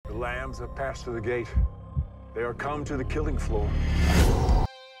lambs have passed through the gate. They are come to the killing floor.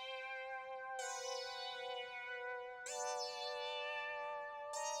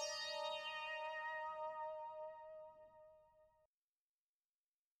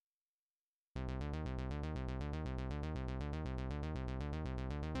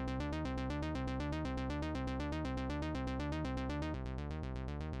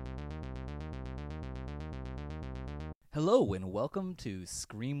 Hello and welcome to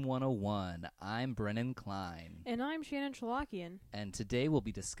Scream 101. I'm Brennan Klein. And I'm Shannon Chalakian. And today we'll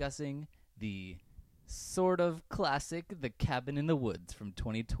be discussing the sort of classic The Cabin in the Woods from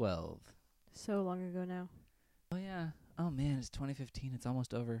 2012. So long ago now. Oh yeah. Oh man, it's 2015. It's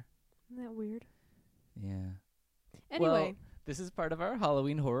almost over. Isn't that weird? Yeah. Anyway. Well, this is part of our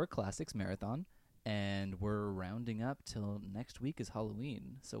Halloween Horror Classics Marathon. And we're rounding up till next week is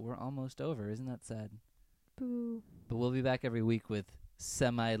Halloween. So we're almost over. Isn't that sad? Boo. But we'll be back every week with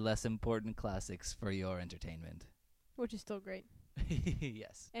semi-less important classics for your entertainment. Which is still great.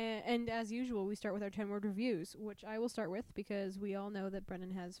 Yes. And as usual, we start with our 10-word reviews, which I will start with because we all know that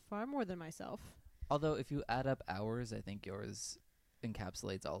Brennan has far more than myself. Although if you add up hours, I think yours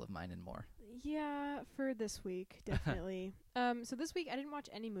encapsulates all of mine and more. Yeah, for this week, definitely. So this week I didn't watch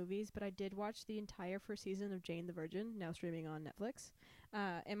any movies, but I did watch the entire first season of Jane the Virgin, now streaming on Netflix.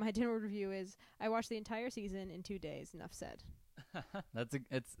 And my 10-word review is, I watched the entire season in 2 days, enough said.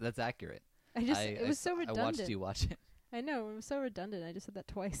 That's accurate. It was so redundant. I watched you watch it. I know, it was so redundant. I just said that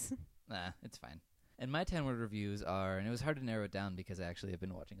twice. Nah, it's fine. And my 10-word reviews are, and it was hard to narrow it down because I actually have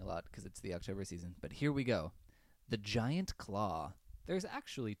been watching a lot because it's the October season. But here we go. The Giant Claw. There's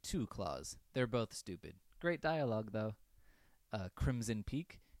actually 2 claws. They're both stupid. Great dialogue, though. Crimson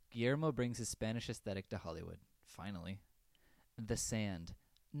Peak. Guillermo brings his Spanish aesthetic to Hollywood. Finally. The Sand.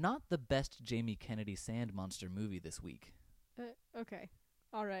 Not the best Jamie Kennedy sand monster movie this week. Okay.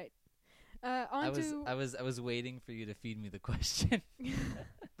 All right. I was waiting for you to feed me the question.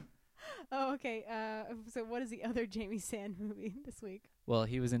 Oh, okay. So what is the other Jamie Sand movie this week? Well,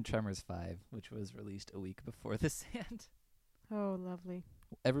 he was in Tremors 5, which was released a week before The Sand. Oh, lovely.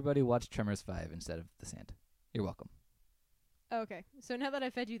 Everybody watch Tremors 5 instead of The Sand. You're welcome. Okay. So now that I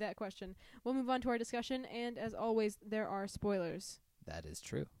fed you that question, we'll move on to our discussion, and as always, there are spoilers. That is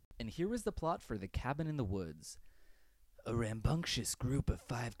true. And here was the plot for The Cabin in the Woods. A rambunctious group of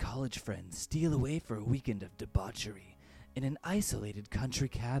 5 college friends steal away for a weekend of debauchery in an isolated country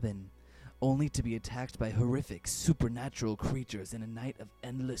cabin, only to be attacked by horrific supernatural creatures in a night of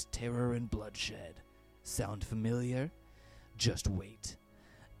endless terror and bloodshed. Sound familiar? Just wait.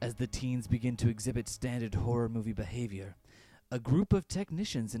 As the teens begin to exhibit standard horror movie behavior, a group of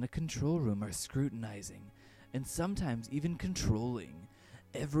technicians in a control room are scrutinizing, and sometimes even controlling,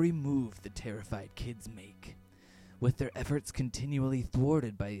 every move the terrified kids make. With their efforts continually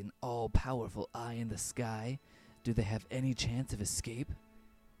thwarted by an all-powerful eye in the sky, do they have any chance of escape?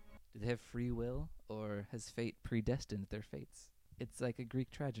 Do they have free will, or has fate predestined their fates? It's like a Greek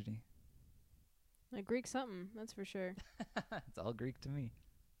tragedy. A Greek something, that's for sure. It's all Greek to me.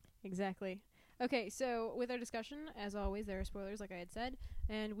 Exactly. Okay, so with our discussion, as always, there are spoilers, like I had said,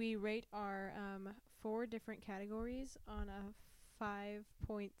 and we rate our 4 different categories on a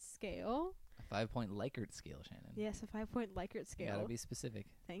 5-point scale. A 5-point Likert scale, Shannon. Yes, a 5-point Likert scale. You gotta be specific.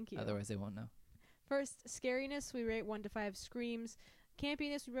 Thank you. Otherwise they won't know. First, scariness, we rate 1 to 5 screams.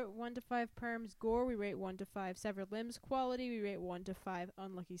 Campiness, we rate 1 to 5 perms. Gore, we rate 1 to 5 severed limbs. Quality, we rate 1 to 5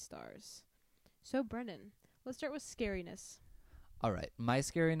 unlucky stars. So, Brennan, let's start with scariness. All right, my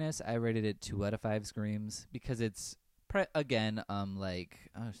scariness, I rated it 2 out of 5 screams because it's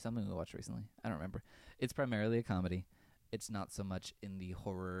something we watched recently. I don't remember. It's primarily a comedy. It's not so much in the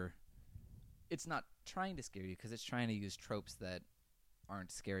horror. It's not trying to scare you because it's trying to use tropes that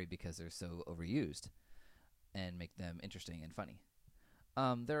aren't scary because they're so overused and make them interesting and funny.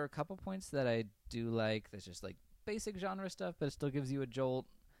 There are a couple points that I do like. That's just like basic genre stuff, but it still gives you a jolt.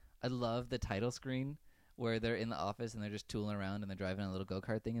 I love the title screen where they're in the office and they're just tooling around and they're driving a little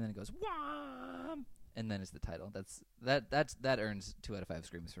go-kart thing and then it goes wah, and then it's the title. That earns 2 out of 5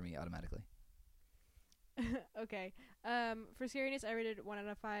 screams for me automatically. Okay. For scariness, I rated 1 out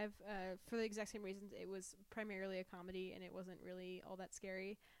of 5 for the exact same reasons. It was primarily a comedy and it wasn't really all that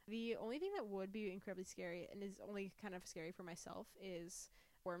scary. The only thing that would be incredibly scary and is only kind of scary for myself is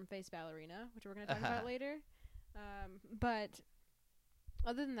Worm-Faced Ballerina, which we're going to talk about later. But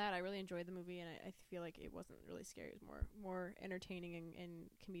other than that, I really enjoyed the movie, and I feel like it wasn't really scary. It was more entertaining and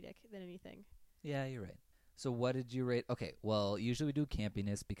comedic than anything. Yeah, you're right. So what did you rate? Okay, well, usually we do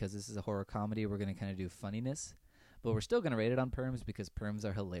campiness because this is a horror comedy. We're going to kind of do funniness. But we're still going to rate it on perms because perms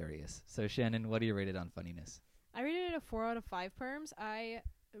are hilarious. So, Shannon, what do you rate it on funniness? I rated it a 4 out of 5 perms. I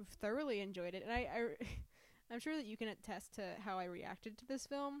thoroughly enjoyed it, and I'm sure that you can attest to how I reacted to this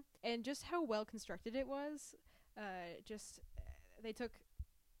film and just how well constructed it was. They took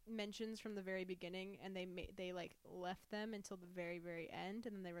mentions from the very beginning and they like left them until the very very end,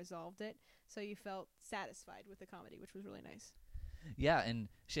 and then they resolved it, so you felt satisfied with the comedy, which was really nice. Yeah, and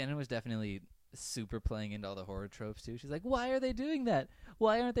Shannon was definitely super playing into all the horror tropes too. She's like, why are they doing that?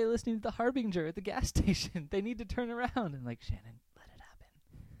 Why aren't they listening to the Harbinger at the gas station? They need to turn around. And like, Shannon, let it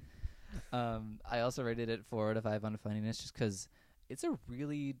happen. I also rated it 4 out of 5 on funniness just because it's a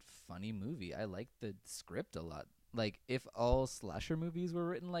really funny movie. I like the script a lot. Like, if all slasher movies were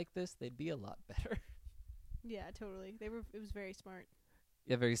written like this, they'd be a lot better. Yeah, totally. It was very smart.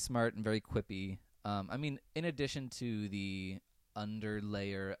 Yeah, very smart and very quippy. I mean, in addition to the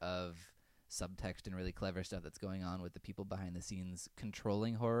underlayer of subtext and really clever stuff that's going on with the people behind the scenes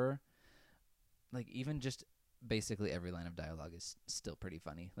controlling horror, like, even just basically every line of dialogue is still pretty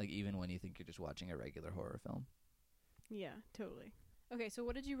funny. Like, even when you think you're just watching a regular horror film. Yeah, totally. Okay, so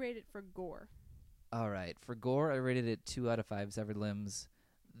what did you rate it for gore? All right, for gore, I rated it 2 out of 5 severed limbs.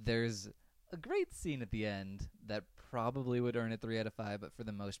 There's a great scene at the end that probably would earn it 3 out of 5, but for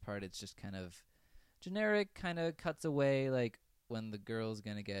the most part, it's just kind of generic, kind of cuts away, like when the girl's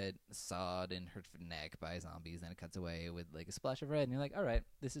gonna get sawed in her neck by zombies, then it cuts away with like a splash of red, and you're like, all right,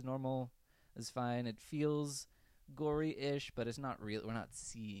 this is normal, this is fine. It feels gory-ish, but it's not real. We're not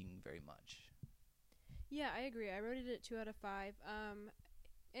seeing very much. Yeah, I agree. I rated it 2 out of 5.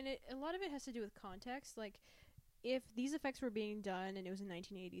 And a lot of it has to do with context. Like, if these effects were being done and it was a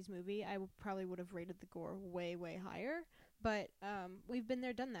 1980s movie, I probably would have rated the gore way, way higher. But we've been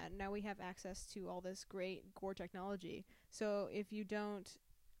there, done that. Now we have access to all this great gore technology. So if you don't,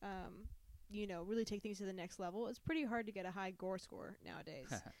 really take things to the next level, it's pretty hard to get a high gore score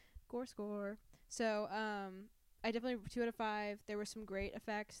nowadays. Gore score. So I definitely 2 out of 5. There were some great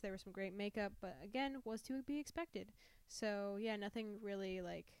effects. There was some great makeup. But again, was to be expected. So yeah, nothing really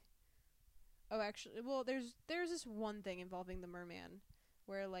like. Oh, actually, well, there's this one thing involving the merman,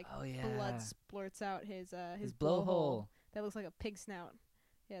 where like blood splurts out his blowhole that looks like a pig snout.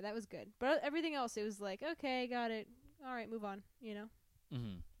 Yeah, that was good. But everything else, it was like, okay, got it. All right, move on.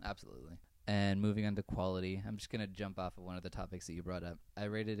 Absolutely. And moving on to quality, I'm just gonna jump off of one of the topics that you brought up. I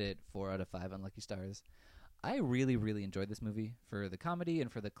rated it 4 out of 5 on Lucky Stars. I really, really enjoyed this movie for the comedy and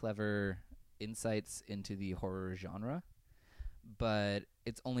for the clever insights into the horror genre, but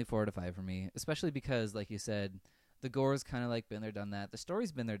it's only 4 out of 5 for me, especially because, like you said, the gore's kind of like been there, done that. The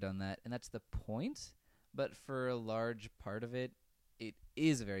story's been there, done that, and that's the point. But for a large part of it, it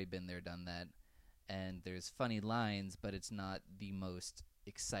is very been there, done that, and there's funny lines, but it's not the most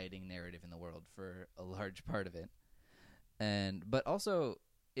exciting narrative in the world for a large part of it. But also,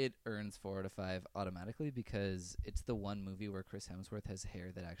 it earns 4 out of 5 automatically because it's the one movie where Chris Hemsworth has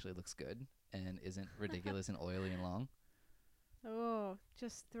hair that actually looks good and isn't ridiculous and oily and long. Oh,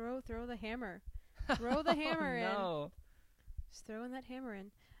 just throw the hammer. Throw the hammer in. No. Just throw in that hammer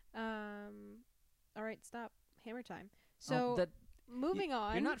in. All right, stop. Hammer time. So, moving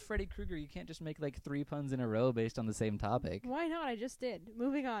on. You're not Freddy Krueger. You can't just make like 3 puns in a row based on the same topic. Why not? I just did.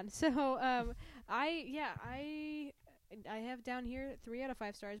 Moving on. So, I have down here 3 out of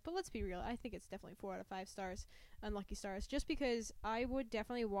 5 stars, but let's be real. I think it's definitely 4 out of 5 stars on Lucky Stars, just because I would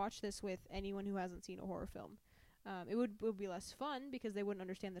definitely watch this with anyone who hasn't seen a horror film. It would be less fun because they wouldn't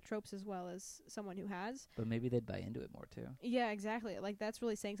understand the tropes as well as someone who has. But maybe they'd buy into it more too. Yeah, exactly. Like, that's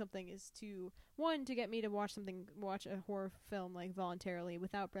really saying something, is to get me to watch a horror film like voluntarily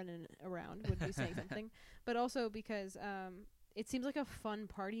without Brennan around would be saying something. But also because it seems like a fun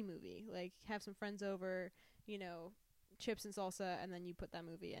party movie. Like, have some friends over, chips and salsa, and then you put that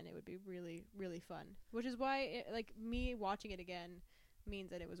movie in. It would be really, really fun. Which is why me watching it again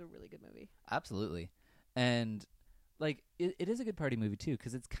means that it was a really good movie. Absolutely. And like it is a good party movie too,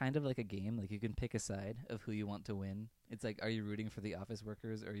 because it's kind of like a game. Like, you can pick a side of who you want to win. It's like, are you rooting for the office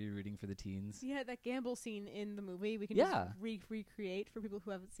workers or are you rooting for the teens? Yeah, that gamble scene in the movie we can just recreate for people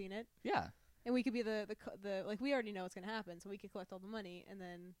who haven't seen it. Yeah. And we could be the like, we already know what's gonna happen, so we could collect all the money and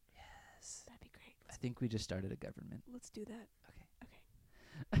then. Yes. That'd be great. I think we just started a government. Let's do that.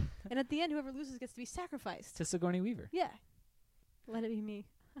 Okay. And at the end, whoever loses gets to be sacrificed. To Sigourney Weaver. Yeah. Let it be me.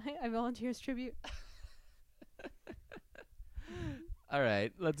 I volunteer as tribute. All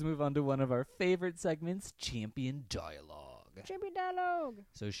right, let's move on to one of our favorite segments, Champion Dialogue. Champion Dialogue.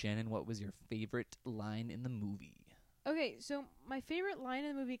 So, Shannon, what was your favorite line in the movie? Okay, so my favorite line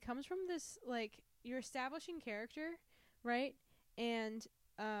in the movie comes from this, like, you're establishing character, right? And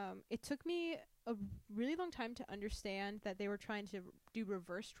it took me a really long time to understand that they were trying to do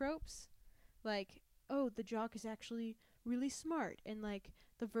reverse tropes. Like, oh, the jock is actually really smart, and like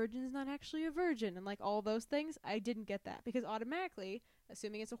the virgin's not actually a virgin, and like all those things. I didn't get that because automatically,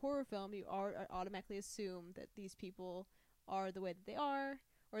 assuming it's a horror film, you automatically assume that these people are the way that they are,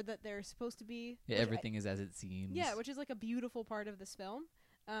 or that they're supposed to be. Yeah, everything is as it seems. Yeah, which is like a beautiful part of this film.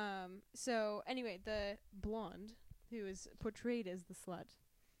 So anyway, the blonde who is portrayed as the slut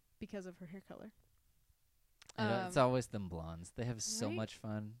because of her hair color. It's always them blondes. They have so right? much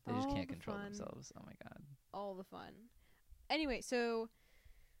fun. They just All can't the control fun. themselves. Oh my god. All the fun. Anyway, so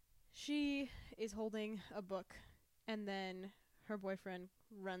she is holding a book, and then her boyfriend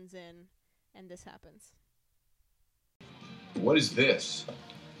runs in, and this happens. What is this?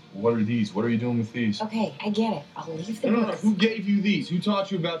 What are these? What are you doing with these? Okay, I get it. I'll leave the No. books. Who gave you these? Who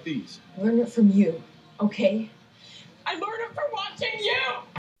taught you about these? Learn it from you, okay? I learned it from watching you!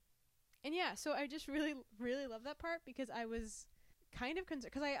 And yeah, so I just really, really love that part because I was kind of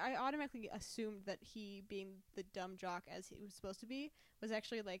concerned, because I automatically assumed that he, being the dumb jock as he was supposed to be, was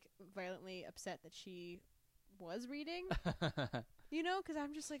actually like violently upset that she was reading. You know, because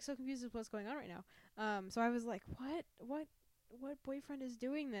I'm just like so confused with what's going on right now. So I was like, what boyfriend is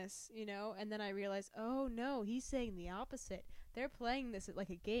doing this? You know, and then I realized, oh no, he's saying the opposite. They're playing this like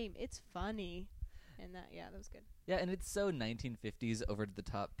a game. It's funny, and that was good. Yeah, and it's so 1950s over the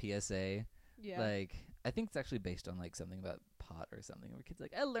top PSA. Yeah. Like, I think it's actually based on like something about pot or something, where kids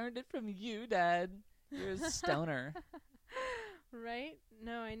like, I learned it from you, Dad. You're a stoner. Right?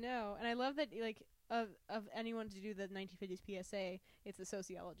 No, I know, and I love that like. Of anyone to do the 1950s PSA, it's a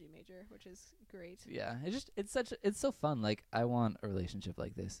sociology major, which is great. Yeah, it's so fun. Like, I want a relationship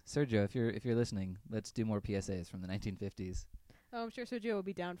like this. Sergio, if you're listening, let's do more PSAs from the 1950s. Oh, I'm sure Sergio will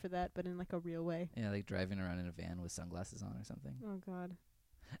be down for that, but in like a real way. Yeah, like driving around in a van with sunglasses on or something. Oh God.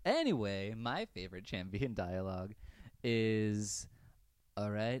 Anyway, my favorite champion dialogue is,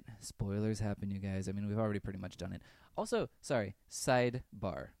 all right, spoilers happen, you guys. I mean, we've already pretty much done it. Also, sorry,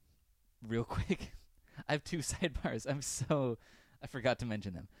 sidebar, real quick. I have two sidebars. I forgot to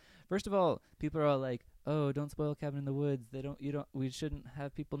mention them. First of all, people are all like, "Oh, don't spoil Cabin in the Woods. We shouldn't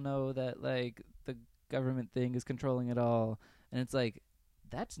have people know that like the government thing is controlling it all." And it's like,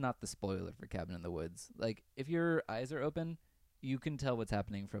 that's not the spoiler for Cabin in the Woods. Like, if your eyes are open, you can tell what's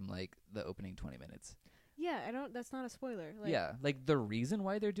happening from like the opening 20 minutes. Yeah, that's not a spoiler. Like, yeah, like the reason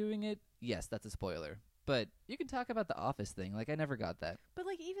why they're doing it, yes, that's a spoiler. But you can talk about the Office thing. Like, I never got that. But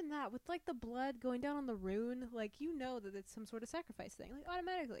like even that, with like the blood going down on the rune, like you know that it's some sort of sacrifice thing, like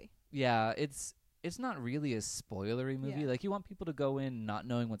automatically. Yeah, it's not really a spoilery movie. Yeah. Like, you want people to go in not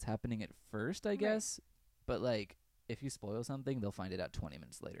knowing what's happening at first, I guess. But like, if you spoil something, they'll find it out 20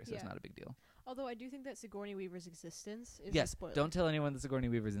 minutes later, so it's not a big deal. Although I do think that Sigourney Weaver's existence is a Yes, spoiler. don't tell anyone that Sigourney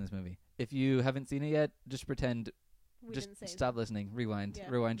Weaver's in this movie. If you haven't seen it yet, just pretend. We Just didn't say stop that. listening. Rewind. Yeah.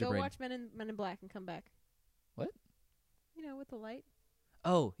 Rewind your Go brain. watch Men in Black and come back. What? You know, with the light.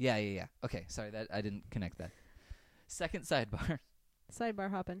 Oh, yeah. Okay, sorry, that I didn't connect that. Second sidebar. Sidebar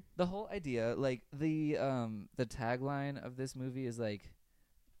hopping. The whole idea, like the tagline of this movie is like,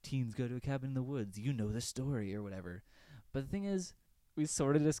 teens go to a cabin in the woods, you know the story or whatever. But the thing is, we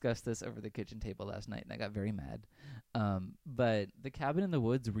sort of discussed this over the kitchen table last night, and I got very mad. But the cabin in the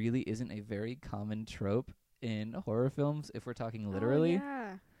woods really isn't a very common trope in horror films, if we're talking literally. Oh,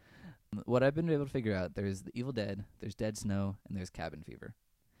 yeah. What I've been able to figure out, there's The Evil Dead, there's Dead Snow, and there's Cabin Fever.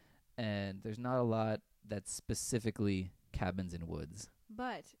 And there's not a lot that's specifically cabins in woods.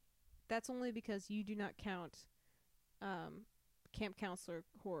 But that's only because you do not count Camp Counselor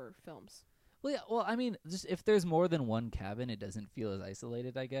horror films. Well, yeah, I mean, just if there's more than one cabin, it doesn't feel as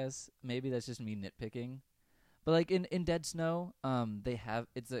isolated, I guess. Maybe that's just me nitpicking. But like in Dead Snow,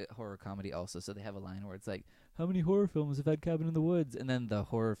 it's a horror comedy also, so they have a line where it's like, how many horror films have had cabin in the woods? And then the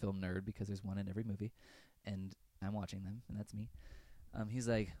horror film nerd, because there's one in every movie, and I'm watching them, and that's me. He's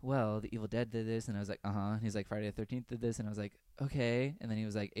like, well, The Evil Dead did this, and I was like, uh-huh. And he's like, Friday the 13th did this, and I was like, okay. And then he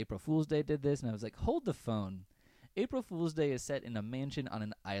was like, April Fool's Day did this, and I was like, hold the phone. April Fool's Day is set in a mansion on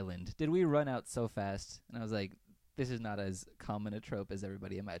an island. Did we run out so fast? And I was like, this is not as common a trope as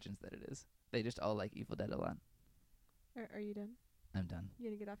everybody imagines that it is. They just all like Evil Dead a lot. Are you done? I'm done. You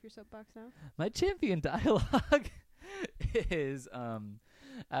gonna get off your soapbox now? My champion dialogue is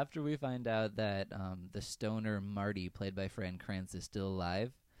after we find out that the stoner Marty, played by Fran Kranz, is still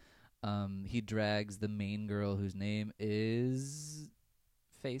alive, he drags the main girl, whose name is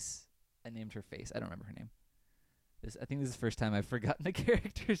Face. I named her Face. I don't remember her name. I think this is the first time I've forgotten the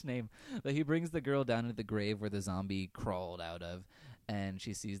character's name. But he brings the girl down into the grave where the zombie crawled out of, and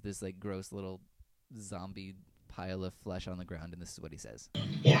she sees this like gross little zombie pile of flesh on the ground, and this is what he says.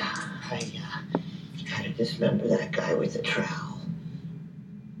 Yeah, I try to dismember that guy with a trowel.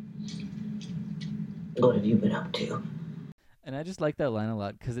 What have you been up to? And I just like that line a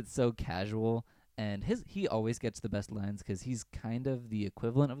lot because it's so casual. And he always gets the best lines because he's kind of the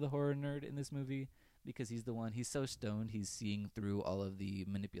equivalent of the horror nerd in this movie because he's so stoned he's seeing through all of the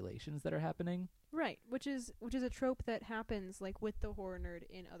manipulations that are happening. Right, which is a trope that happens like with the horror nerd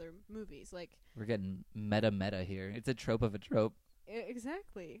in other movies. Like We're getting meta here. It's a trope of a trope.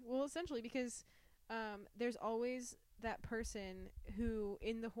 Exactly. Well, essentially because there's always that person who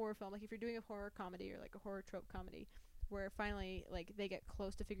in the horror film, like if you're doing a horror comedy or like a horror trope comedy, where finally like they get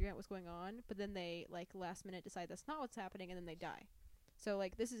close to figuring out what's going on, but then they like last minute decide that's not what's happening and then they die. So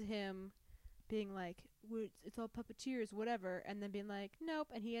like this is him being like it's all puppeteers, whatever, and then being like nope,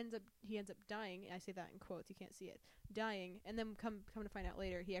 and he ends up dying. I say that in quotes, you can't see it, dying, and then come to find out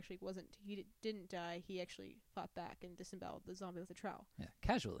later he actually didn't die. He actually fought back and disemboweled the zombie with a trowel. Yeah,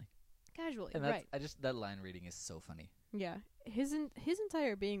 casually. And And right. that line reading is so funny. Yeah, his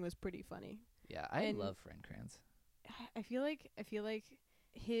entire being was pretty funny. Yeah, I love Fran Kranz. I feel like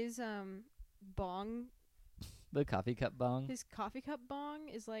his bong, The coffee cup bong. his coffee cup bong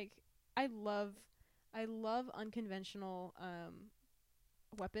is like I love unconventional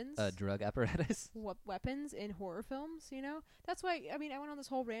weapons. Drug apparatus. Weapons in horror films, you know? That's why I went on this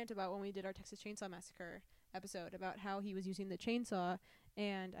whole rant about when we did our Texas Chainsaw Massacre episode about how he was using the chainsaw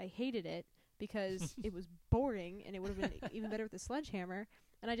and I hated it because it was boring and it would have been even better with the sledgehammer.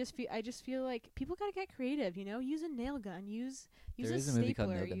 And I just feel like people gotta get creative, you know. Use a nail gun, use There a is a stapler. movie called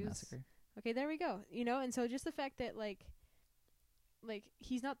Nail Gun Massacre. Okay, there we go. You know, and so just the fact that like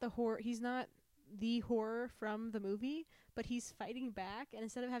he's not the horror from the movie, but he's fighting back, and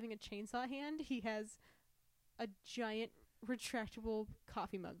instead of having a chainsaw hand, he has a giant retractable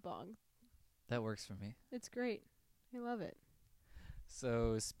coffee mug bong. That works for me. It's great. I love it.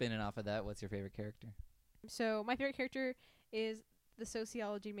 So spinning off of that, what's your favorite character? So my favorite character is the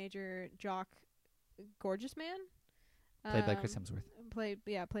sociology major jock, gorgeous man, Played by Chris Hemsworth. Played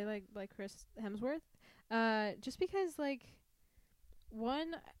by Chris Hemsworth. Just because like,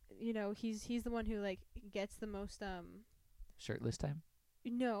 one, you know, he's the one who like gets the most Shirtless time?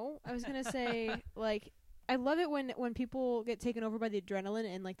 No, I was gonna say like I love it when people get taken over by the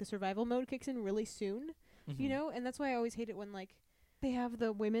adrenaline and like the survival mode kicks in really soon. You know, and that's why I always hate it when like they have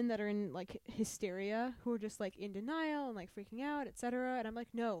the women that are in like hysteria who are just like in denial and like freaking out, etc. And I'm like,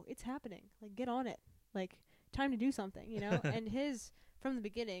 no, it's happening. Like, get on it. Like, time to do something, you know? And his from the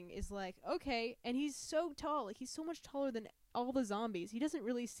beginning is like, okay, and he's so tall, like he's so much taller than all the zombies. He doesn't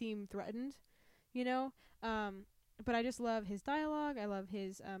really seem threatened, you know? But I just love his dialogue. I love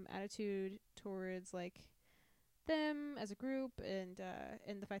his attitude towards like them as a group, and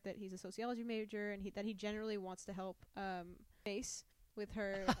the fact that he's a sociology major and that he generally wants to help Face with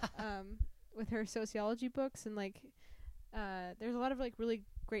her with her sociology books, and like there's a lot of like really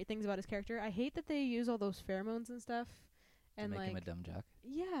great things about his character. I hate that they use all those pheromones and stuff and to make like him a dumb jock.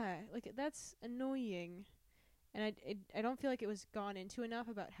 Yeah, like that's annoying, and I don't feel like it was gone into enough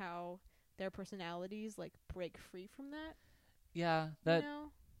about how their personalities like break free from that. Yeah, that. You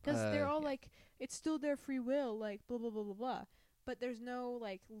know? Because they're all yeah. like, it's still their free will, like, blah, blah, blah, blah, blah. But there's no,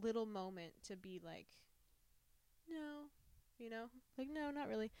 like, little moment to be like, no, you know? Like, no, not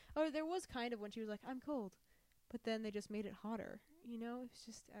really. Or there was kind of when she was like, I'm cold. But then they just made it hotter, you know? It's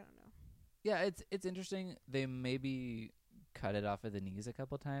just, I don't know. Yeah, it's interesting. They maybe cut it off at the knees a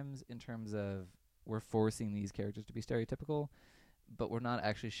couple times in terms of we're forcing these characters to be stereotypical, but we're not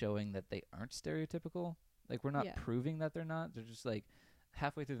actually showing that they aren't stereotypical. Like, we're not proving that they're not. They're just like,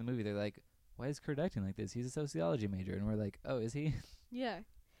 halfway through the movie, they're like, why is Kurt acting like this? He's a sociology major. And we're like, oh, is he? Yeah.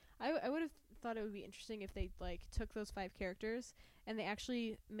 I would have thought it would be interesting if they, like, took those 5 characters and they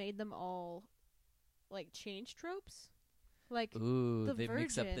actually made them all, like, change tropes. Like, ooh, the they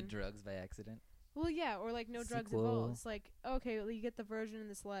mix up the virgin. drugs by accident. Well, yeah, or, like, no drugs Sequel. involved. It's like, okay, well, you get the virgin and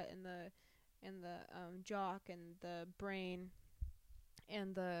the slut and the jock and the brain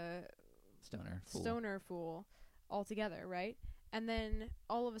and the stoner fool all together, right? And then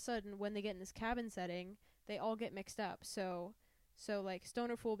all of a sudden, when they get in this cabin setting, they all get mixed up. So like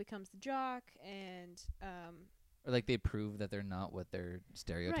stoner fool becomes the jock, and or like they prove that they're not what their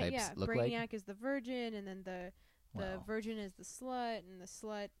stereotypes look like. Brainiac is the virgin, and then the Wow. virgin is the slut, and the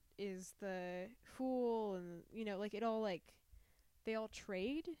slut is the fool, and you know, like it all like they all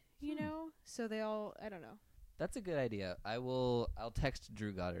trade, you know. So they all, I don't know. That's a good idea. I'll text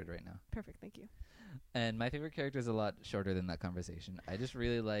Drew Goddard right now. Perfect, thank you. And my favorite character is a lot shorter than that conversation. I just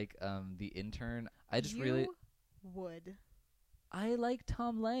really like the intern. I like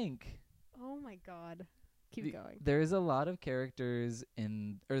Tom Lank. Oh my god. Keep going. There's a lot of characters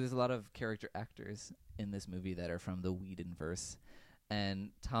there's a lot of character actors in this movie that are from the Whedonverse,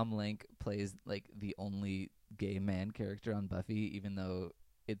 and Tom Lank plays like the only gay man character on Buffy, even though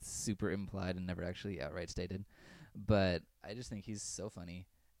it's super implied and never actually outright stated. But I just think he's so funny,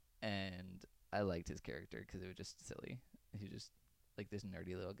 and I liked his character because it was just silly. He was just like this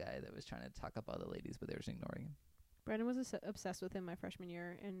nerdy little guy that was trying to talk up all the ladies, but they were just ignoring him. Brandon was obsessed with him my freshman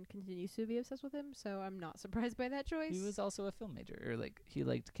year and continues to be obsessed with him, so I'm not surprised by that choice. He was also a film major, or like he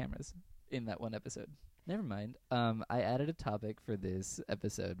liked cameras in that one episode. Never mind. I added a topic for this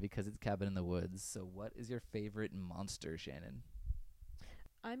episode because it's Cabin in the Woods. So what is your favorite monster, Shannon?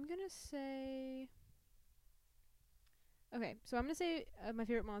 I'm gonna say... Okay, so I'm gonna say my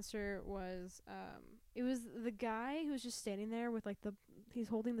favorite monster was it was the guy who was just standing there with like he's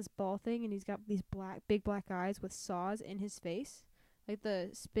holding this ball thing and he's got these big black eyes with saws in his face, like the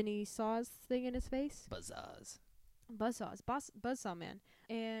spinny saws thing in his face. Buzzsaw man,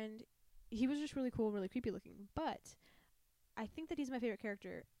 and he was just really cool and really creepy looking. But I think that he's my favorite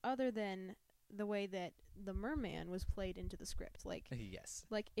character, other than the way that the merman was played into the script. Like Yes.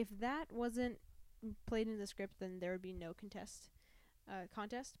 like if that wasn't played in the script, then there would be no contest.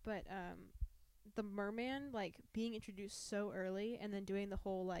 But the merman, like, being introduced so early and then doing the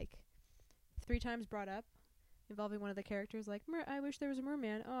whole, like, 3 times brought up involving one of the characters, like, I wish there was a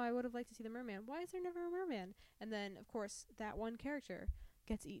merman. Oh, I would have liked to see the merman. Why is there never a merman? And then, of course, that one character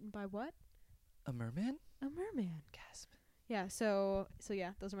gets eaten by what? A merman? A merman. Gasp. Yeah, so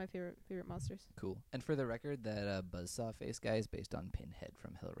yeah, those are my favorite monsters. Cool. And for the record, that buzzsaw face guy is based on Pinhead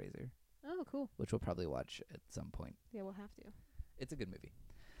from Hellraiser, Oh, cool. which we'll probably watch at some point. Yeah, we'll have to. It's a good movie.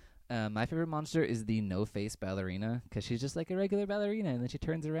 My favorite monster is the no-face ballerina, because she's just like a regular ballerina, and then she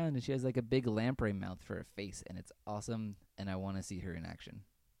turns around and she has like a big lamprey mouth for a face, and it's awesome, and I want to see her in action.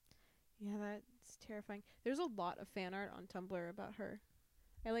 Yeah, that's terrifying. There's a lot of fan art on Tumblr about her.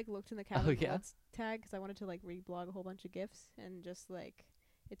 I like looked in the Cabin yeah? Woods tag because I wanted to like reblog a whole bunch of GIFs, and just like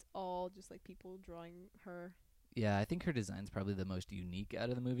it's all just like people drawing her. Yeah, I think her design's probably the most unique out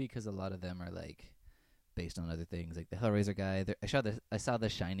of the movie, because a lot of them are like based on other things, like the Hellraiser guy. I saw the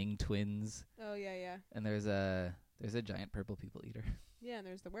Shining twins, Oh yeah. and there's a giant purple people eater. Yeah, and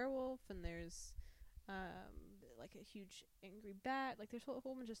there's the werewolf, and there's like a huge angry bat. Like there's a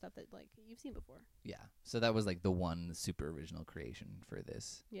whole bunch of stuff that like you've seen before. Yeah, so that was like the one super original creation for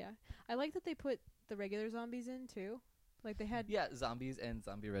this. Yeah, I like that they put the regular zombies in too. Like they had. Yeah, zombies and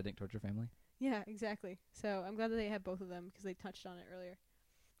zombie redneck torture family. Yeah, exactly. So I'm glad that they had both of them because they touched on it earlier.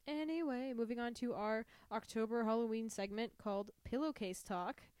 Anyway, moving on to our October Halloween segment called Pillowcase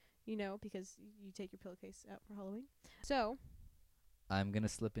Talk. You know, because you take your pillowcase out for Halloween. So I'm gonna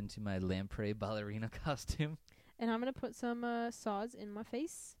slip into my lamprey ballerina costume, and I'm gonna put some saws in my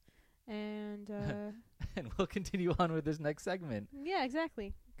face, and and we'll continue on with this next segment. yeah,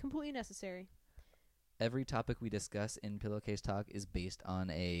 exactly, completely necessary. Every topic we discuss in Pillowcase Talk is based on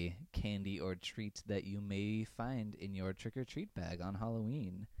a candy or treat that you may find in your trick-or-treat bag on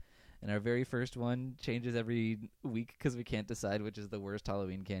Halloween. And our very first one changes every week because we can't decide which is the worst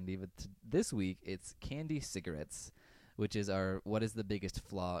Halloween candy. But this week, it's candy cigarettes, which is our what is the biggest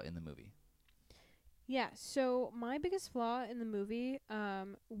flaw in the movie. Yeah, so my biggest flaw in the movie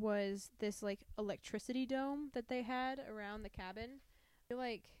was this like electricity dome that they had around the cabin.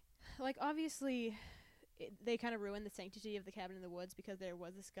 Like obviously they kind of ruined the sanctity of the Cabin in the Woods because there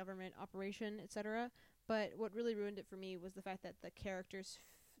was this government operation, etc. But what really ruined it for me was the fact that the characters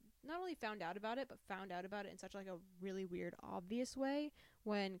not only found out about it, but found out about it in such like a really weird, obvious way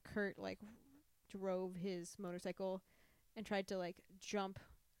when Kurt like drove his motorcycle and tried to like jump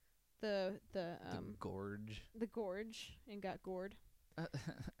the gorge. the gorge and got gored.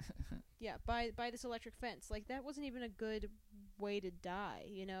 Yeah, by this electric fence. Like that wasn't even a good way to die,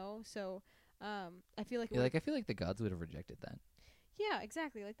 you know? So I feel like I feel like the gods would have rejected that. Yeah,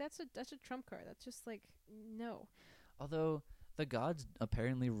 exactly. Like that's a trump card. That's just like no. Although the gods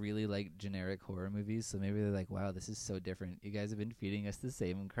apparently really like generic horror movies, so maybe they're like, wow, this is so different. You guys have been feeding us the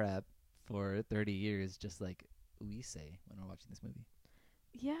same crap for 30 years, just like we say when we're watching this movie.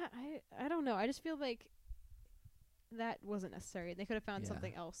 Yeah, I don't know. I just feel like that wasn't necessary. They could have found Yeah.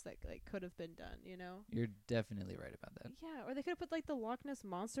 something else that like could have been done, you know? You're definitely right about that. Yeah, or they could have put like the Loch Ness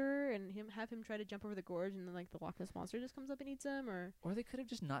monster and have him try to jump over the gorge, and then like the Loch Ness monster just comes up and eats him, or Or they could have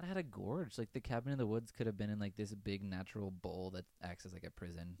just not had a gorge. Like the Cabin in the Woods could have been in like this big natural bowl that acts as like a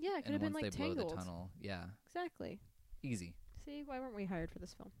prison. Yeah, it could and have been, once like, they blow Tangled. the tunnel, yeah, exactly. easy. See, why weren't we hired for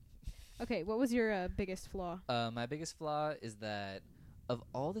this film? Okay, what was your biggest flaw? My biggest flaw is that of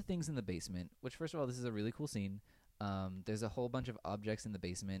all the things in the basement, which first of all, this is a really cool scene. There's a whole bunch of objects in the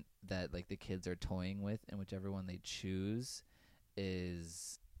basement that like the kids are toying with, and whichever one they choose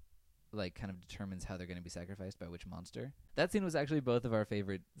is like kind of determines how they're going to be sacrificed by which monster. That scene was actually both of our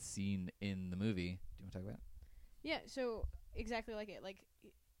favorite scene in the movie. Do you want to talk about it? Yeah, so exactly like it. Like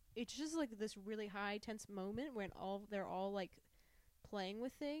it's just like this really high tense moment when they're all like playing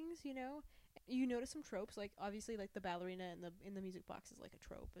with things, you know. You notice some tropes, like obviously like the ballerina in the music box is like a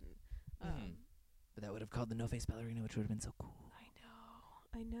trope, and But that would have called the no-face ballerina, which would have been so cool.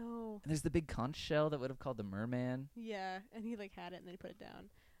 I know. And there's the big conch shell that would have called the merman. Yeah, and he like had it and then he put it down.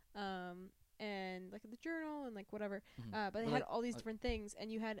 And like the journal and like whatever. But they But, had like, all these different things,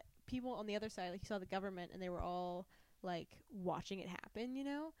 and you had people on the other side, like you saw the government, and they were all like watching it happen, you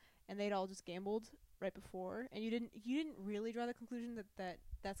know, and they'd all just gambled right before, and you didn't really draw the conclusion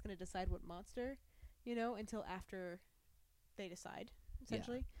that's going to decide what monster, you know, until after they decide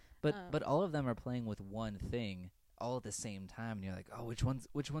essentially. But all of them are playing with one thing all at the same time, and you're like, oh, which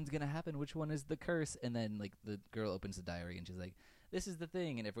one's gonna happen? Which one is the curse? And then like the girl opens the diary and she's like, this is the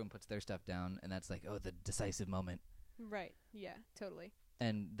thing, and everyone puts their stuff down, and that's like, oh, the decisive moment. Right. Yeah. Totally.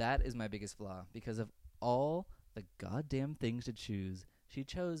 And that is my biggest flaw, because of all the goddamn things to choose, she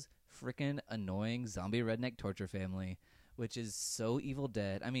chose frickin' annoying zombie redneck torture family, which is so Evil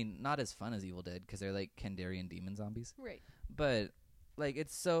Dead. I mean, not as fun as Evil Dead, because they're like Kandarian demon zombies. Right. But like,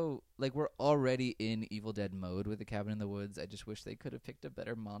 it's so like we're already in Evil Dead mode with the Cabin in the Woods. I just wish they could have picked a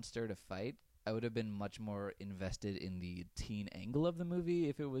better monster to fight. I would have been much more invested in the teen angle of the movie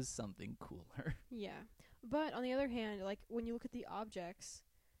if it was something cooler. Yeah. But on the other hand, like when you look at the objects,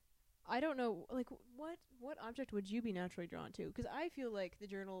 I don't know, like what object would you be naturally drawn to? Because I feel like the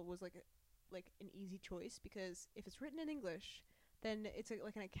journal was like an easy choice, because if it's written in English, then it's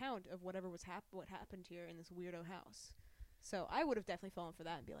like an account of whatever was what happened here in this weirdo house. So I would have definitely fallen for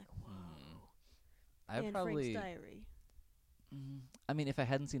that and be like, whoa. I probably. Frank's diary. I mean, if I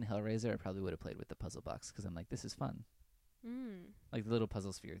hadn't seen Hellraiser, I probably would have played with the puzzle box, because I'm like, this is fun. Like the little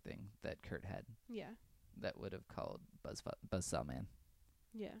puzzle sphere thing that Kurt had. Yeah. That would have called Buzzsaw Man.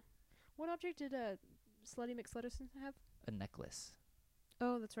 Yeah. What object did Slutty McSlutterson have? A necklace.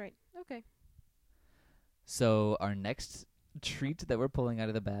 Oh, that's right. Okay. So our next treat that we're pulling out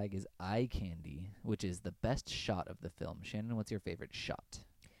of the bag is eye candy, which is the best shot of the film. Shannon, what's your favorite shot?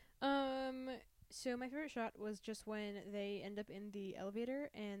 So my favorite shot was just when they end up in the elevator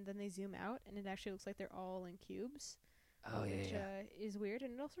and then they zoom out and it actually looks like they're all in cubes. Oh, which is weird,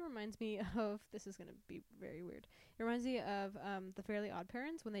 and it also reminds me of, this is going to be very weird, it reminds me of the Fairly Odd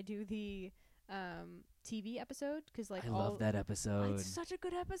Parents when they do the TV episode, because like I love that episode. It's such a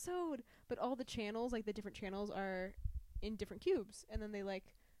good episode, but all the channels, like the different channels are in different cubes, and then they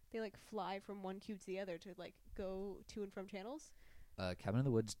fly from one cube to the other to like go to and from channels. Cabin in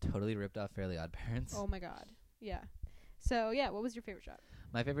the Woods totally ripped off Fairly Odd Parents. Oh my god. Yeah. So yeah, what was your favorite shot?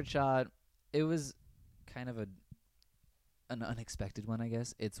 My favorite shot, it was kind of an unexpected one, I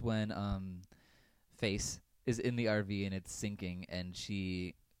guess. It's when Face is in the RV and it's sinking, and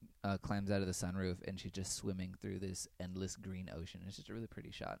she climbs out of the sunroof and she's just swimming through this endless green ocean. It's just a really pretty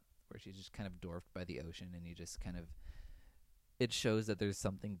shot where she's just kind of dwarfed by the ocean, and you just kind of, it shows that there's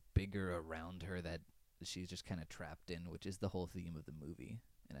something bigger around her that she's just kind of trapped in, which is the whole theme of the movie,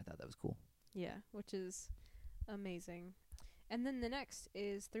 and I thought that was cool. Yeah, which is amazing. And then the next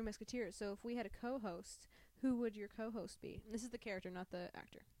is Three Musketeers. So if we had a co-host, who would your co-host be? And this is the character, not the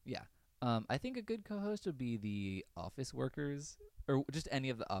actor. Yeah. I think a good co-host would be the office workers, or just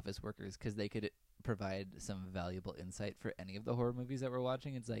any of the office workers, because they could provide some valuable insight for any of the horror movies that we're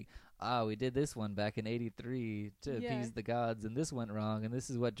watching. It's like, we did this one back in '83 to appease the gods, and this went wrong, and this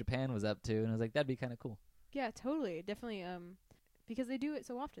is what Japan was up to. And I was like, that'd be kind of cool. Yeah, totally. Definitely. Because they do it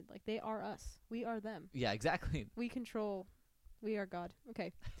so often. Like, they are us. We are them. Yeah, exactly. We control. We are God.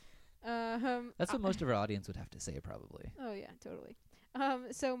 Okay. That's what most of our audience would have to say, probably. Oh, yeah, totally.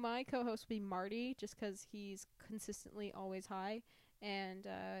 So my co-host would be Marty, just because he's consistently always high, and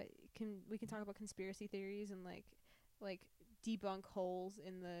we can talk about conspiracy theories and like debunk holes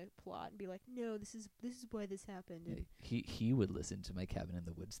in the plot and be like, no, this is why this happened. And He would listen to my Cabin in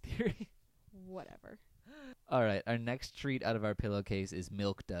the Woods theory. whatever. All right, our next treat out of our pillowcase is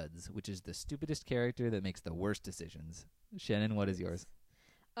Milk Duds, which is the stupidest character that makes the worst decisions. Shannon, what is yours?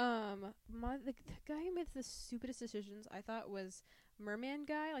 The guy who made the stupidest decisions, I thought, was Merman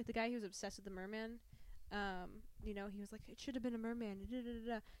guy, like the guy who was obsessed with the merman. He was like, it should have been a merman,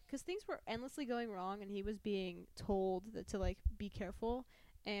 because things were endlessly going wrong, and he was being told to like be careful.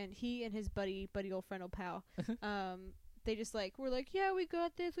 And he and his buddy old friend, old pal, they just like were like, yeah, we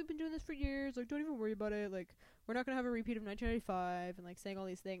got this. We've been doing this for years. Like, don't even worry about it. Like, we're not gonna have a repeat of 1995, and like saying all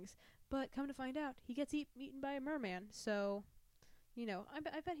these things. But come to find out, he gets eaten by a merman. So,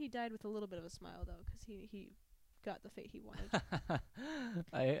 I bet he died with a little bit of a smile though, because he got the fate he wanted.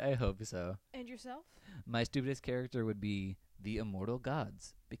 I hope so. And yourself? My stupidest character would be the immortal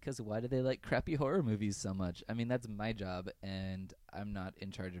gods. Because why do they like crappy horror movies so much? I mean, that's my job, and I'm not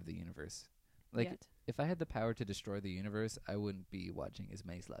in charge of the universe. Like, Yet. if I had the power to destroy the universe, I wouldn't be watching as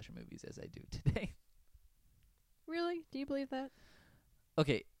many slasher movies as I do today. Really? Do you believe that?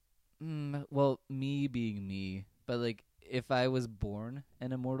 Okay, well, me being me, but like, if I was born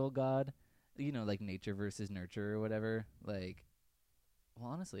an immortal god, you know, like nature versus nurture or whatever, like, well,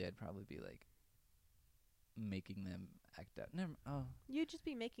 honestly, I'd probably be like making them act out. You'd just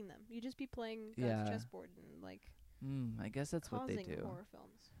be making them. You'd just be playing God's Yeah. chessboard and like I guess that's what they causing do. horror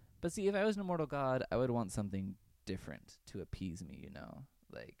films. But see, if I was an immortal god, I would want something different to appease me, you know,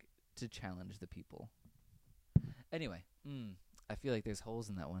 like to challenge the people. Anyway, I feel like there's holes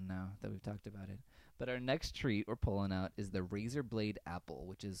in that one now that we've talked about it. But our next treat we're pulling out is the Razor Blade Apple,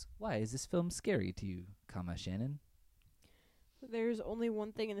 which is, why is this film scary to you, Shannon? There's only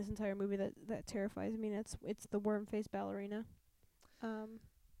one thing in this entire movie that terrifies me, and it's the worm-faced ballerina.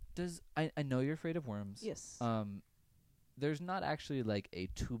 I know you're afraid of worms. Yes. There's not actually like a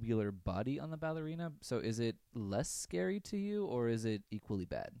tubular body on the ballerina, so is it less scary to you, or is it equally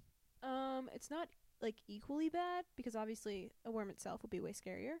bad? It's not like equally bad because obviously a worm itself would be way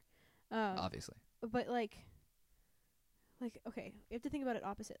scarier. Obviously. But like okay, you have to think about it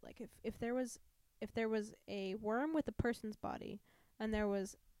opposite. Like if there was a worm with a person's body and there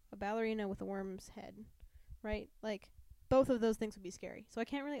was a ballerina with a worm's head, right? Like both of those things would be scary. So I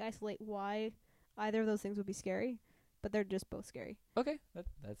can't really isolate why either of those things would be scary, but they're just both scary. Okay,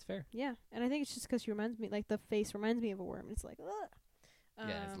 that's fair. Yeah, and I think it's just 'cause she reminds me, like the face reminds me of a worm. It's like, ugh.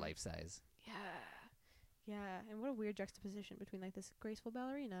 Yeah, it's life size. Yeah, and what a weird juxtaposition between like this graceful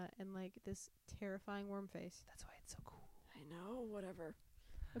ballerina and like this terrifying worm face. That's why it's so cool. I know, whatever.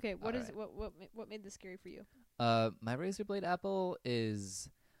 Okay, what made this scary for you? My Razor Blade Apple is,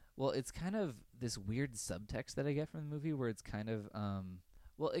 well, it's kind of this weird subtext that I get from the movie where it's kind of,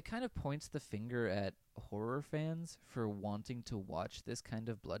 it kind of points the finger at horror fans for wanting to watch this kind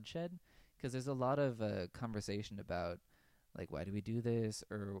of bloodshed, because there's a lot of conversation about, like, why do we do this,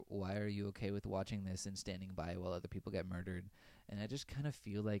 or why are you okay with watching this and standing by while other people get murdered? And I just kind of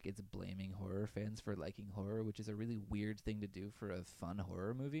feel like it's blaming horror fans for liking horror, which is a really weird thing to do for a fun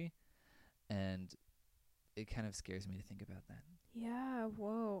horror movie. And it kind of scares me to think about that. Yeah,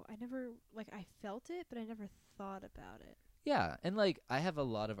 whoa. I never, I felt it, but I never thought about it. Yeah, and, I have a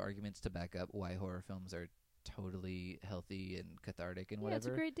lot of arguments to back up why horror films are totally healthy and cathartic and whatever. Yeah, it's a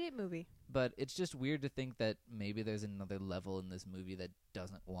great date movie. But it's just weird to think that maybe there's another level in this movie that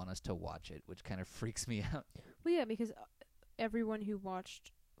doesn't want us to watch it, which kind of freaks me out. Well, yeah, because everyone who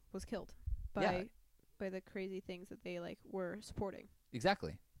watched was killed by the crazy things that they were supporting.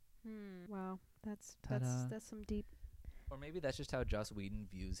 Exactly. Wow, that's some deep. Or maybe that's just how Joss Whedon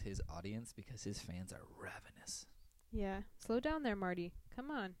views his audience, because his fans are ravenous. Yeah, slow down there, Marty.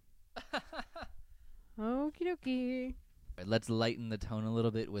 Come on. Okie dokie. Right, let's lighten the tone a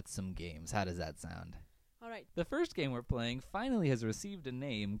little bit with some games. How does that sound? All right. The first game we're playing finally has received a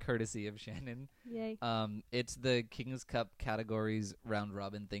name, courtesy of Shannon. Yay. It's the King's Cup categories round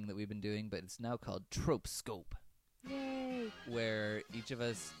robin thing that we've been doing, but it's now called Trope Scope. Yay. Where each of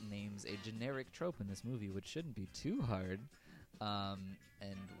us names a generic trope in this movie, which shouldn't be too hard.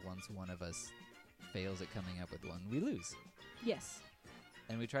 And once one of us fails at coming up with one, we lose. Yes.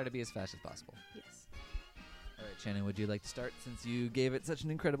 And we try to be as fast as possible. Yes. All right, Shannon, would you like to start since you gave it such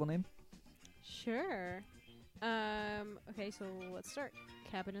an incredible name? Sure. Okay, so let's start.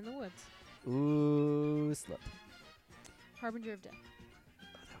 Cabin in the Woods. Ooh, slut. Harbinger of Death.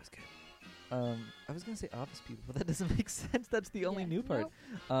 Oh, that was good. I was going to say Office People, but that doesn't make sense. That's the only new part.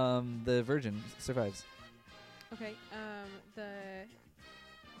 Nope. The Virgin survives. Okay, the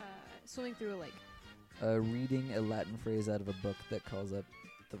Swimming Through a Lake. Reading a Latin phrase out of a book that calls up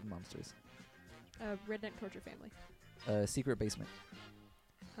the monsters. Redneck Torture Family. Secret Basement.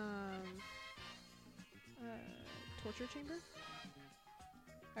 Torture Chamber?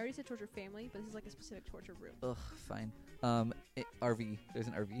 I already said Torture Family, but this is a specific torture room. Ugh, fine. RV. There's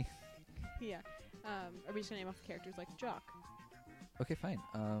an RV. Yeah. Are we just gonna name off the characters like Jock? Okay, fine.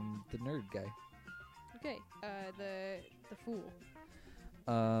 The nerd guy. Okay. The Fool.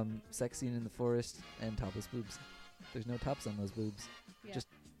 Sex scene in the forest and topless boobs. There's no tops on those boobs. Yeah. Just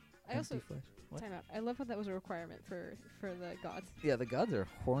I also empty flesh. What? time out. I love how that was a requirement for the gods, Yeah, the gods are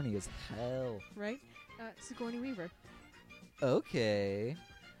horny as hell. right? Sigourney Weaver. Okay.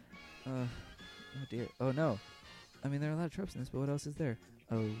 Oh dear. Oh no. I mean, there are a lot of tropes in this, but what else is there?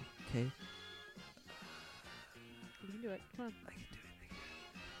 Okay. You can do it. Come on. I can do it.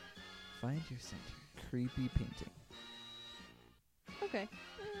 Find your center. Creepy painting. Okay.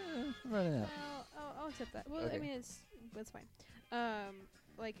 I'm running out. I'll accept that. Well, Okay. I mean, it's That's fine.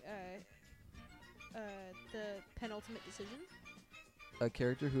 Like the penultimate decision. A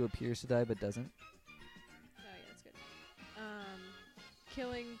character who appears to die but doesn't. Oh yeah, that's good.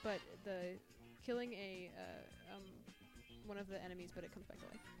 Killing a one of the enemies, but it comes back to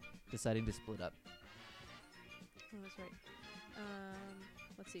life. Deciding to split up. Oh, that's right.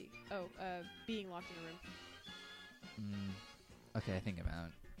 Let's see. Oh, being locked in a room. Okay, I think I'm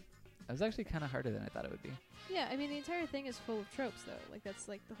out. It was actually kind of harder than I thought it would be. Yeah, I mean the entire thing is full of tropes, though. Like that's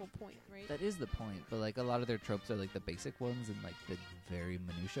like the whole point, right? That is the point, but like a lot of their tropes are like the basic ones, and like the very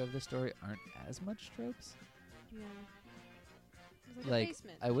minutia of the story aren't as much tropes. Yeah. It was like a Like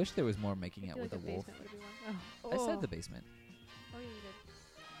basement. I wish there was more making I out feel with like a wolf. basement would be one. Oh. I said the basement. Oh, yeah, you did.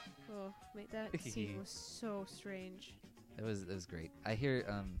 Oh, mate, that scene was so strange. It was great. I hear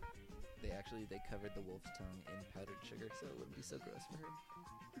they covered the wolf's tongue in powdered sugar, so it wouldn't be so gross for her.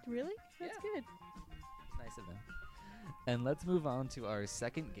 Really? That's good. Nice of them. And let's move on to our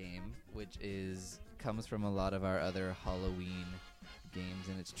second game, which comes from a lot of our other Halloween games,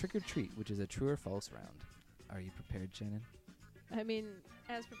 and it's Trick or Treat, which is a true or false round. Are you prepared, Shannon? I mean,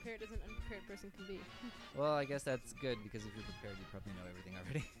 as prepared as an unprepared person can be. Well, I guess that's good, because if you're prepared, you probably know everything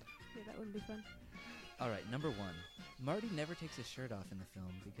already. Yeah, that wouldn't be fun. All right, number 1. Marty never takes his shirt off in the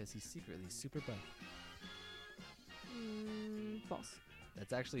film because he's secretly super buff. False.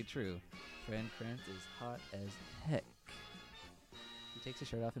 That's actually true. Fran Kranz is hot as heck. He takes his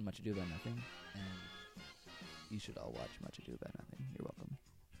shirt off in Much Ado About Nothing, and you should all watch Much Ado About Nothing. You're welcome.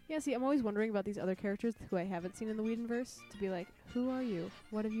 Yeah, see, I'm always wondering about these other characters who I haven't seen in the Whedonverse, to be like, who are you?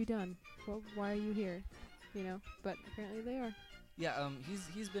 What have you done? Why are you here? You know? But apparently they are. Yeah,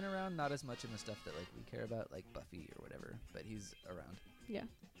 he's been around, not as much in the stuff that like we care about, like Buffy or whatever, but he's around. Yeah.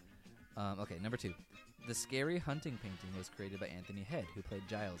 Okay, number 2. The scary hunting painting was created by Anthony Head, who played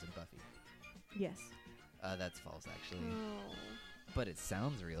Giles in Buffy. Yes. That's false, actually. Oh. But it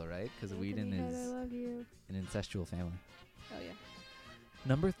sounds real, right? Because Anthony Whedon Head, is I love you. an incestual family. Oh, yeah.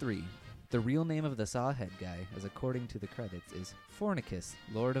 Number 3. The real name of the Sawhead guy, as according to the credits, is Fornicus,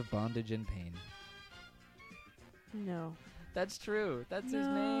 Lord of Bondage and Pain. No. That's true. That's his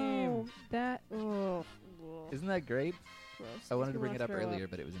name. That. Oh. Isn't that great? Gross. I wanted to Makes me bring it wanna up throw earlier,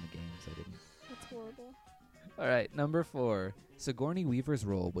 but it was in the game, so I didn't. That's horrible. All right, number 4. Sigourney Weaver's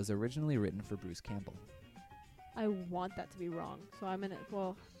role was originally written for Bruce Campbell. I want that to be wrong, so I'm in it.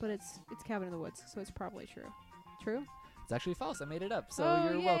 Well, but it's Cabin in the Woods, so it's probably true. True? It's actually false. I made it up, so Oh,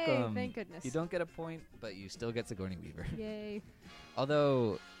 you're yay, welcome. thank goodness. You don't get a point, but you still get Sigourney Weaver. Yay.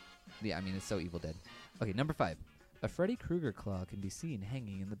 Although, yeah, I mean, it's so Evil Dead. Okay, number 5. A Freddy Krueger claw can be seen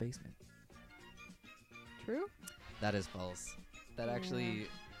hanging in the basement. True? That is false. That Yeah. actually...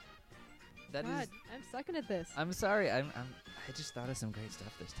 That God, is... I'm sucking at this. I'm sorry. I just thought of some great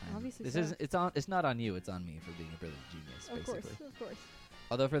stuff this time. Obviously this so. isn't. It's not on you. It's on me for being a brilliant genius. Of basically. course, of course.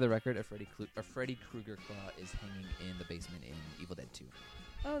 Although for the record, a Freddy Krueger claw is hanging in the basement in Evil Dead 2.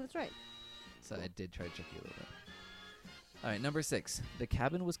 Oh, that's right. So I did try to trick you a little bit. All right, number 6. The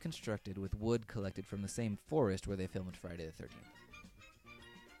cabin was constructed with wood collected from the same forest where they filmed Friday the 13th.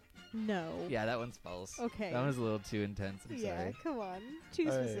 No. Yeah, that one's false. Okay. That one's a little too intense. I'm Yeah, sorry. come on. Too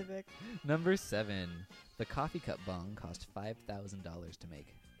All right. specific. Number 7. The coffee cup bong cost $5,000 to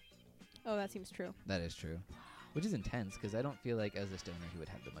make. Oh, that seems true. That is true. Which is intense, because I don't feel like as a stoner he would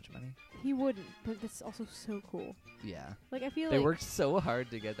have that much money. He wouldn't, but that's also so cool. Yeah. Like, I feel They like worked so hard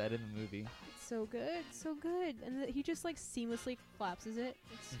to get that in the movie. it's so good, so good. And he just, like, seamlessly collapses it.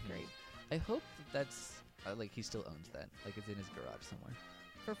 It's Mhm. great. I hope that's, like, he still owns that. Like, it's in his garage somewhere.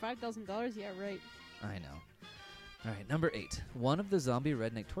 For $5,000, yeah, right. I know. All right, number 8. One of the zombie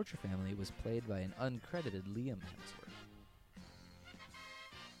redneck torture family was played by an uncredited Liam Hemsworth.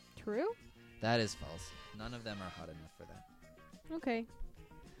 True? That is false. None of them are hot enough for that. Okay.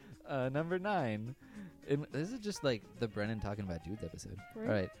 Number 9. This is just like the Brennan talking about dudes episode. Right.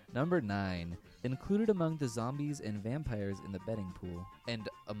 All right. Number 9. Included among the zombies and vampires in the betting pool, and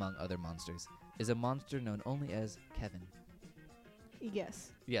among other monsters, is a monster known only as Kevin.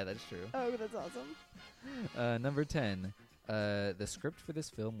 Yes. Yeah, that's true. Oh, that's awesome. Number 10. The script for this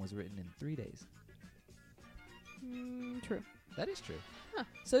film was written in 3 days. True. That is true. Huh.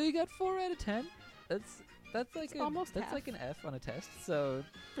 So you got 4 out of 10. That's like It's almost that's half. like an F on a test. So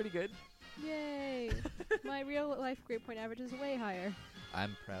pretty good. Yay. My real life grade point average is way higher.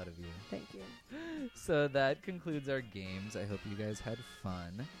 I'm proud of you. Thank you. So that concludes our games. I hope you guys had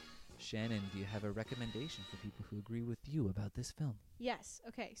fun. Shannon, do you have a recommendation for people who agree with you about this film? Yes.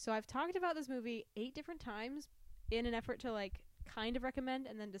 Okay. So I've talked about this movie 8 different times in an effort to, like, kind of recommend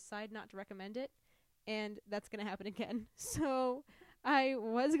and then decide not to recommend it. And that's going to happen again. So I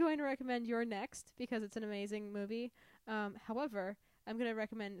was going to recommend You're Next because it's an amazing movie. However, I'm gonna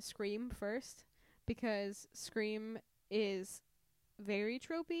recommend Scream first because Scream is very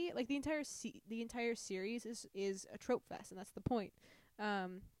tropey. Like the entire series is a trope fest, and that's the point.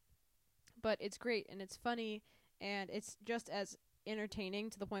 But it's great and it's funny and it's just as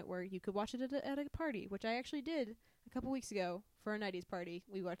entertaining to the point where you could watch it at a party, which I actually did a couple weeks ago for a 90s party.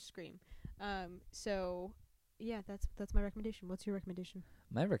 We watched Scream. So yeah, that's my recommendation. What's your recommendation?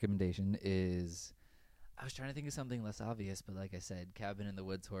 My recommendation is, I was trying to think of something less obvious, but like I said, Cabin in the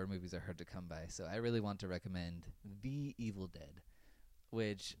Woods horror movies are hard to come by. So I really want to recommend The Evil Dead,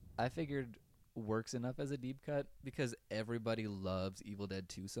 which I figured works enough as a deep cut because everybody loves Evil Dead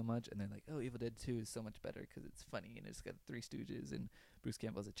 2 so much, and they're like, oh, Evil Dead 2 is so much better because it's funny and it's got Three Stooges and Bruce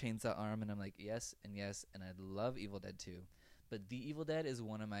Campbell has a chainsaw arm, and I'm like, yes, and I love Evil Dead 2. But The Evil Dead is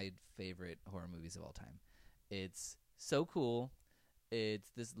one of my favorite horror movies of all time. It's so cool.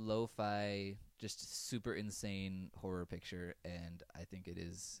 It's this lo-fi, just super insane horror picture, and I think it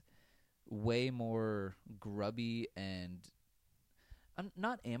is way more grubby and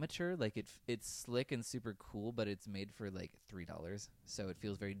not amateur. Like it's slick and super cool, but it's made for like $3, so it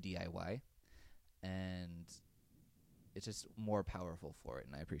feels very DIY, and it's just more powerful for it,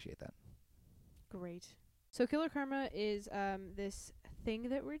 and I appreciate that. Great. So Killer Karma is this thing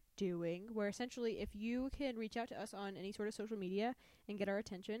that we're doing where essentially if you can reach out to us on any sort of social media and get our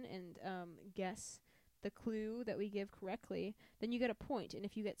attention and guess the clue that we give correctly, then you get a point. And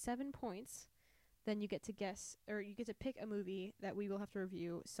if you get 7 points, then you get to guess, or you get to pick a movie that we will have to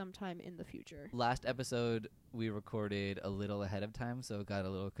review sometime in the future. Last episode, we recorded a little ahead of time, so it got a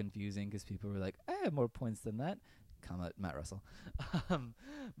little confusing because people were like, I have more points than that, comma, Matt Russell.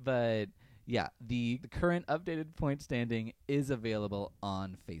 But yeah, the current updated point standing is available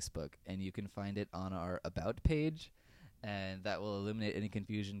on Facebook, and you can find it on our About page, and that will eliminate any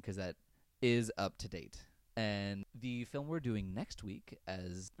confusion because that is up to date. And the film we're doing next week,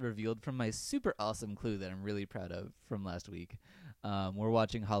 as revealed from my super awesome clue that I'm really proud of from last week, we're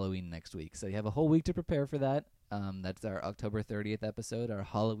watching Halloween next week. So you have a whole week to prepare for that. That's our October 30th episode, our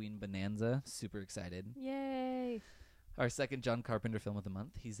Halloween Bonanza. Super excited. Yay! Our second John Carpenter film of the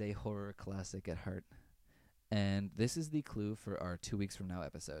month. He's a horror classic at heart. And this is the clue for our 2 weeks from now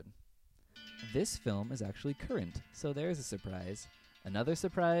episode. This film is actually current, so there's a surprise. Another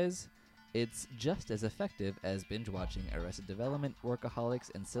surprise, it's just as effective as binge-watching Arrested Development, Workaholics,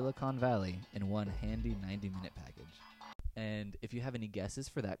 and Silicon Valley in one handy 90-minute package. And if you have any guesses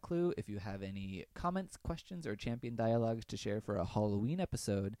for that clue, if you have any comments, questions, or champion dialogues to share for a Halloween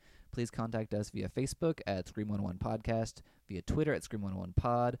episode, please contact us via Facebook at Scream101podcast, via Twitter at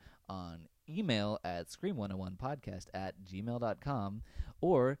Scream101pod, on email at Scream101podcast@gmail.com,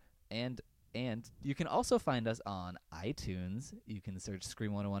 or, and you can also find us on iTunes. You can search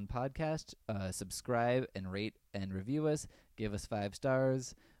Scream 101 Podcast, subscribe and rate and review us, give us 5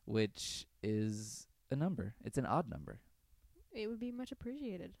 stars, which is a number. It's an odd number. It would be much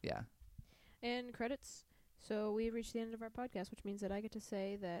appreciated. Yeah. And credits. So we reached the end of our podcast, which means that I get to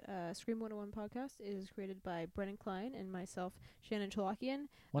say that Scream 101 Podcast is created by Brennan Klein and myself, Shannon Chalakian.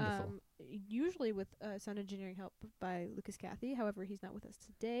 Wonderful. Usually with sound engineering help by Lucas Cathy. However, he's not with us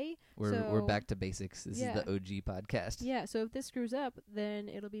today. We're back to basics. This is the OG podcast. Yeah, so if this screws up, then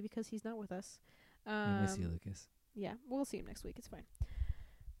it'll be because he's not with us. I miss you, Lucas. Yeah, we'll see him next week. It's fine.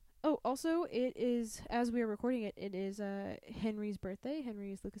 Oh, also, it is, as we are recording it, it is Henry's birthday.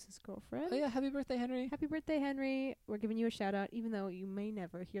 Henry is Lucas's girlfriend. Oh, yeah. Happy birthday, Henry. Happy birthday, Henry. We're giving you a shout-out, even though you may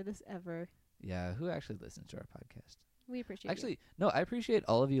never hear this ever. Yeah, who actually listens to our podcast? We appreciate you. No, I appreciate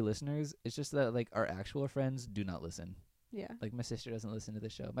all of you listeners. It's just that, like, our actual friends do not listen. Yeah. Like, my sister doesn't listen to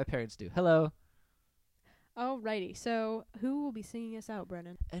the show. My parents do. Hello. Alrighty. So, who will be singing us out,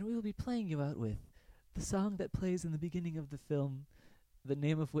 Brennan? And we will be playing you out with the song that plays in the beginning of the film, the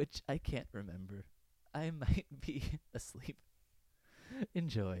name of which I can't remember. I might be asleep.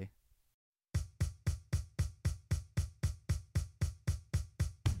 Enjoy.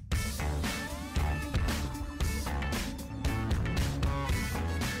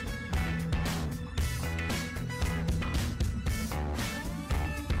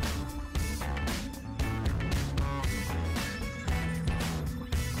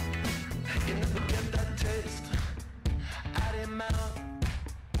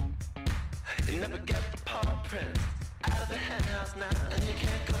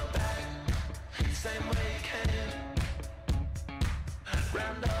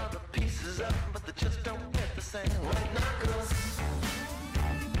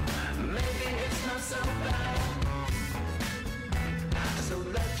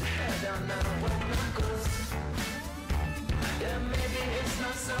 Yeah, maybe it's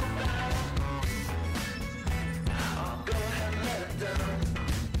not so bad.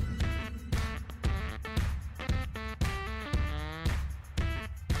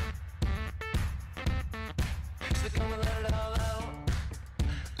 Come and let it all out,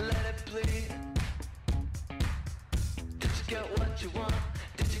 let it bleed. Did you get what you want?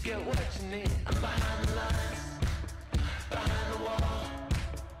 Did you get what you need? I'm behind the lines, behind the wall.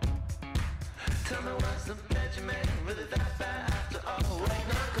 Tell me what's the bed you made? Really that bad after all? White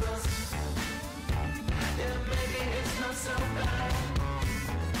knuckles. Yeah, maybe it's not so bad.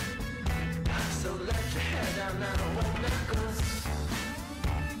 So let your hair down now, white knuckles.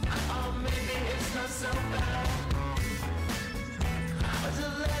 Oh, maybe it's not so bad. Or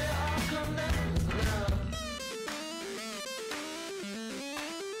just let it all come down now.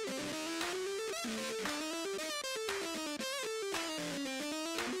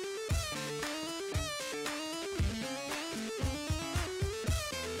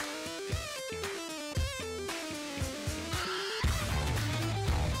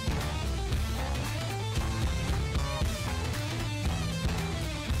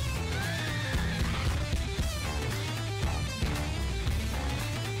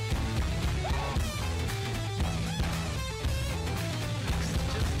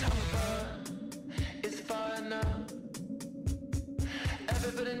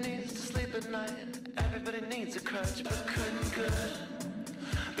 Everybody needs to sleep at night. Everybody needs a crutch, but couldn't good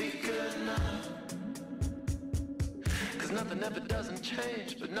be good enough. Cause nothing ever doesn't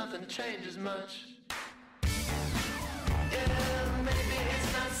change, but nothing changes much. Yeah, maybe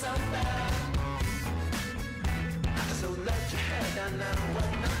it's not so bad. So let your hair down now,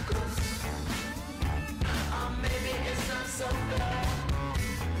 white knuckles. Oh, maybe it's not so bad.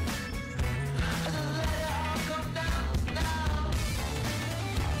 Just let it all come down now.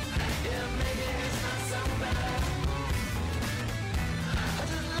 Yeah, maybe it's not so bad.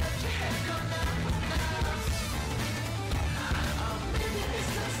 Just let your hair come down now. Oh, maybe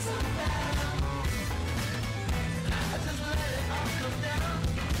it's not so bad. Just let it all come down.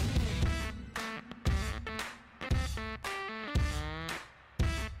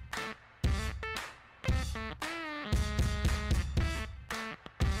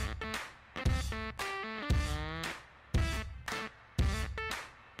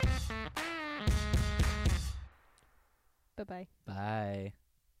 Bye-bye. Bye.